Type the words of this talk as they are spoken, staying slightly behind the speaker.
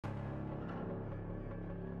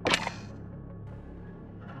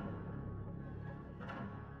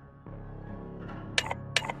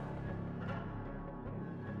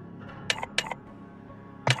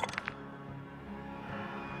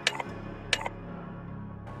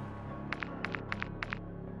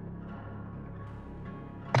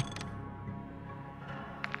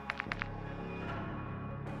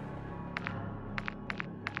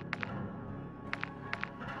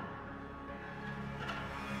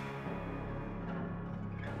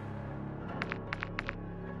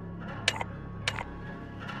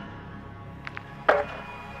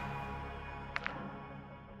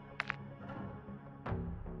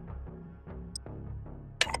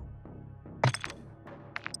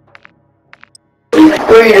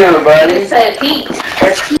What are you doing, buddy? It said Pete.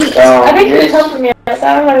 That's Pete. I think you told me that, so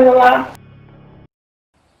I'm not gonna lie.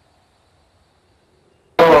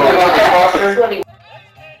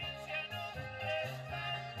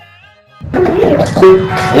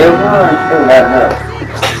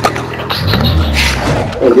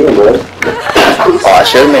 Oh, I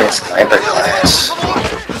should have made a sniper class.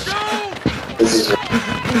 This is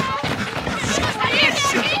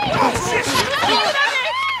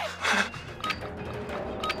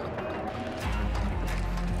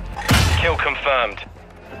kill confirmed.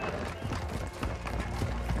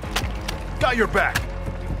 Got your back.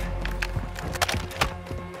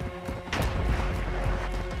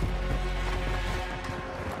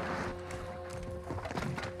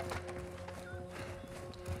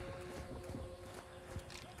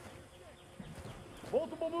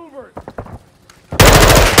 Multiple movers.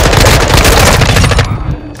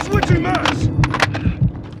 Switching mass.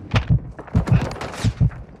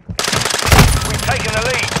 We've taken the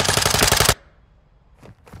lead.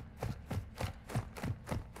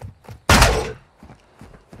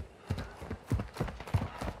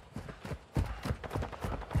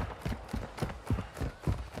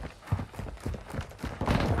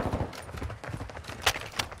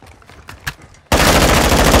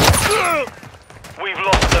 We've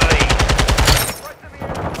lost the lead.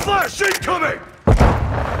 Flash incoming!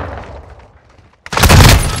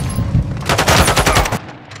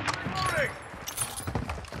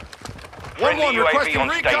 Friendly 1-1 UAV requesting on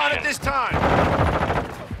recon station. at this time.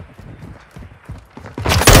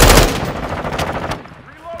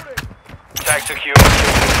 Reloading. Tag secure.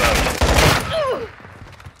 Kill confirmed.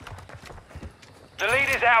 The lead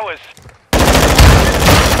is ours.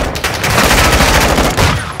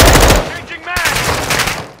 Changing mag.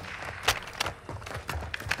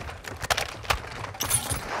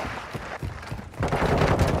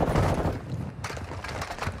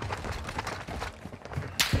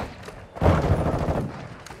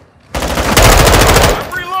 I'm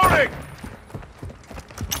reloading.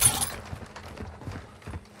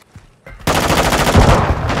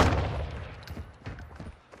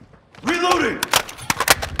 Reloading.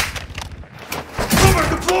 Cover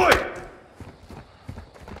deployed.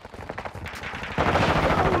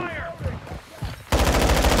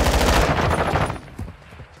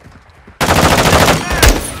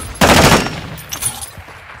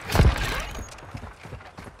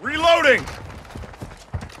 Reloading!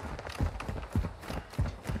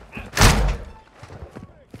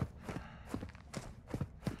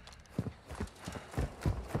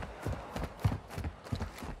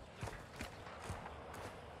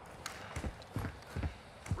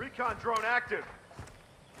 Recon drone active.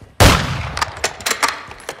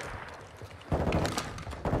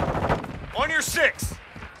 On your 6.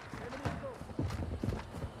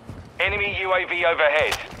 Enemy UAV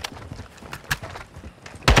overhead.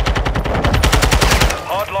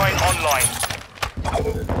 Hardline online.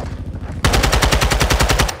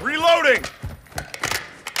 Reloading!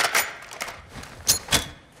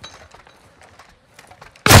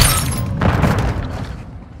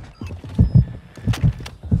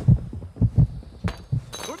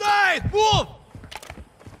 Grenade! Move!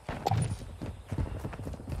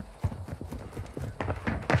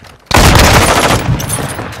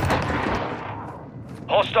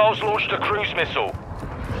 Hostiles launched a cruise missile.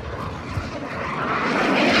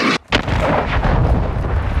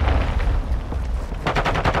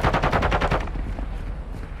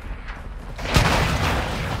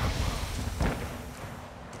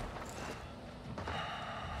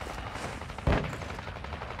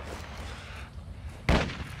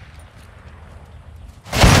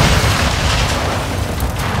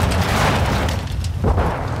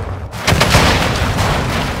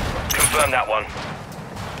 Confirm that one.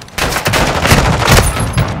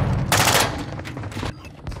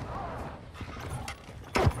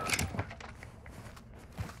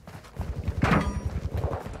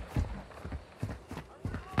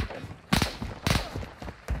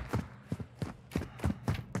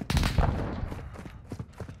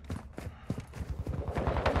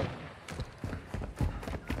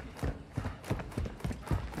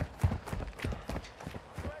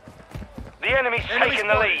 The enemy's taking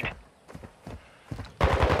the lead.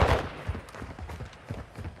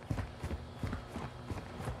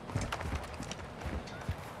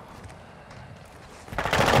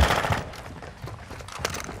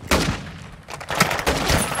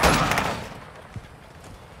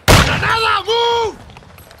 Another move!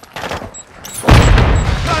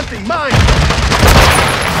 Planting mine!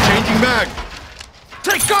 Changing mag!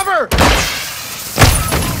 Take cover!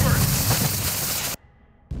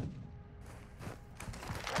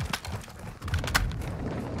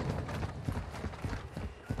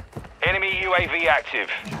 Enemy UAV active.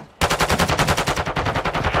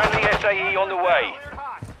 Friendly SAE on the way.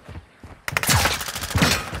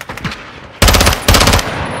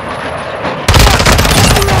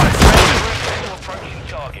 Approaching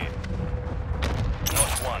target.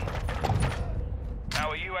 Not one.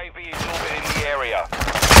 Our UAV is orbiting the area.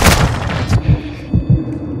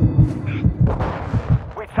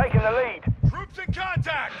 We've taken the lead. Troops in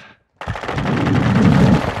contact!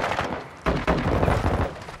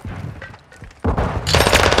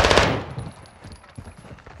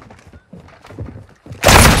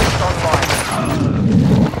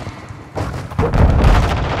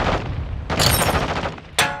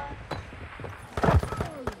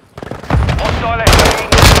 Hostile SAE.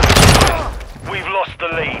 We've lost the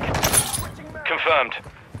lead. Confirmed.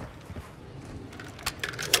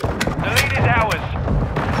 The lead is ours.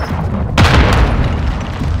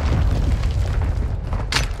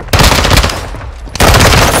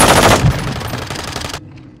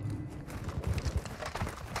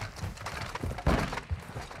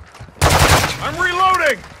 I'm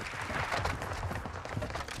reloading!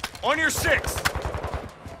 On your 6!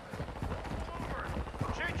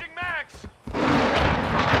 Changing mags!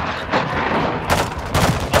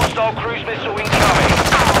 Hostile cruise missile incoming.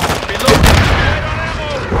 Reloading! Right on ammo!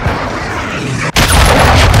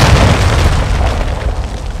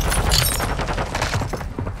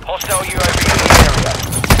 Hostile UAV in the area.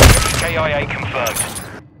 KIA confirmed.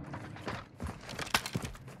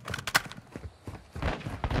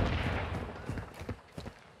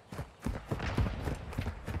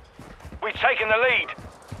 We've taken the lead.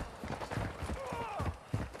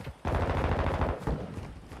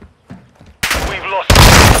 We've lost.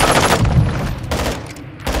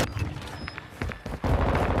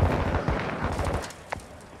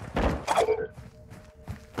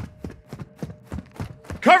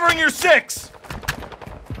 Covering your 6!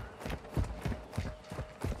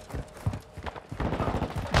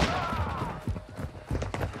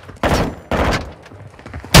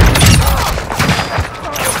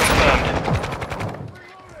 Kill confirmed.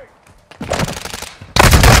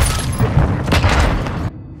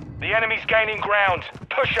 The enemy's gaining ground.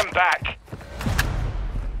 Push them back.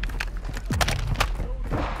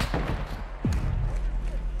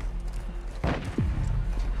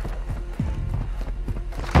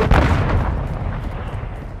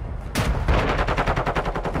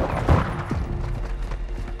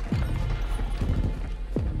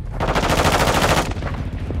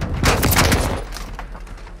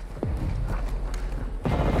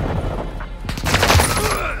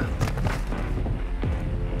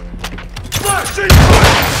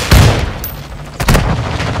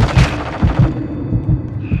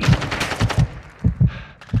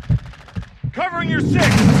 Covering your 6!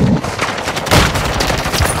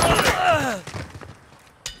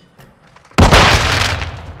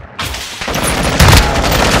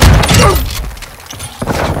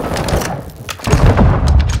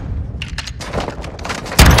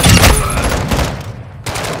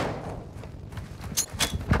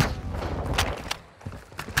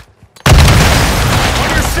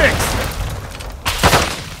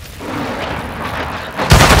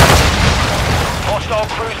 Hostile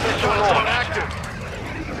cruise missile launched. Active!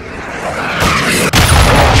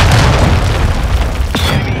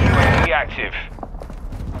 Enemy UAV active.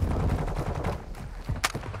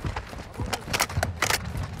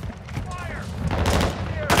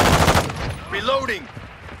 Reloading!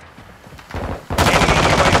 Enemy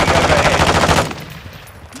UAV overhead.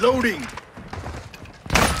 Loading!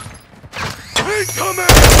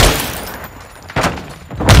 Incoming!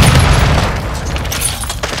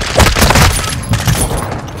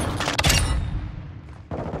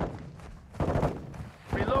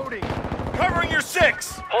 Reloading! Covering your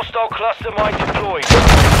 6! Hostile cluster mine deployed.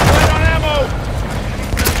 Right on ammo!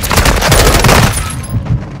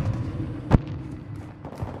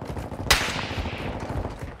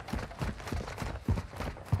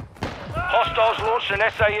 Hostiles launched an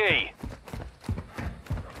SAE.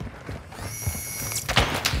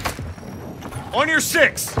 On your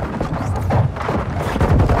 6!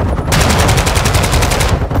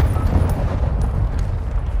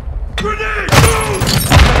 Grenade! Move!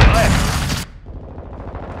 Left.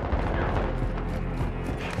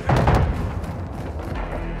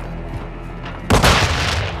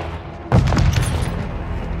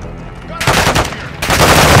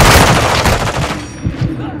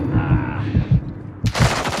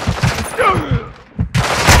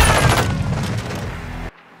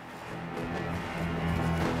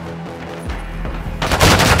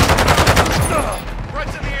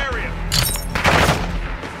 Threats in the area!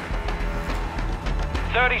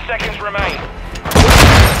 30 seconds remain.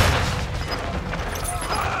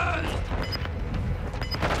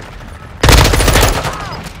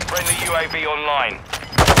 UAV online.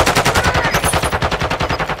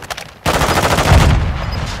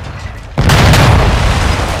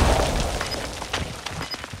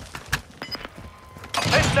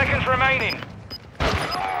 Ten seconds remaining.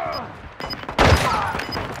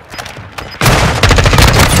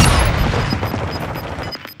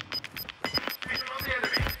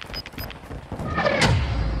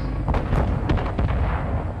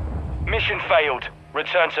 Mission failed.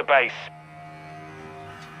 Return to base.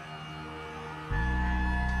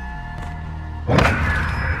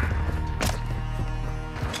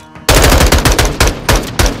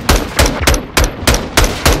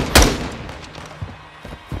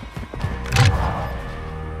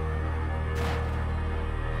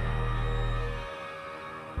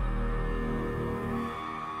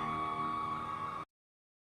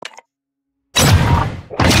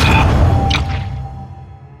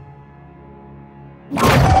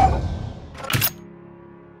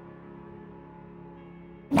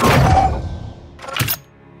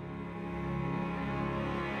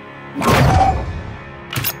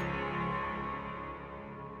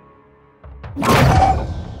 You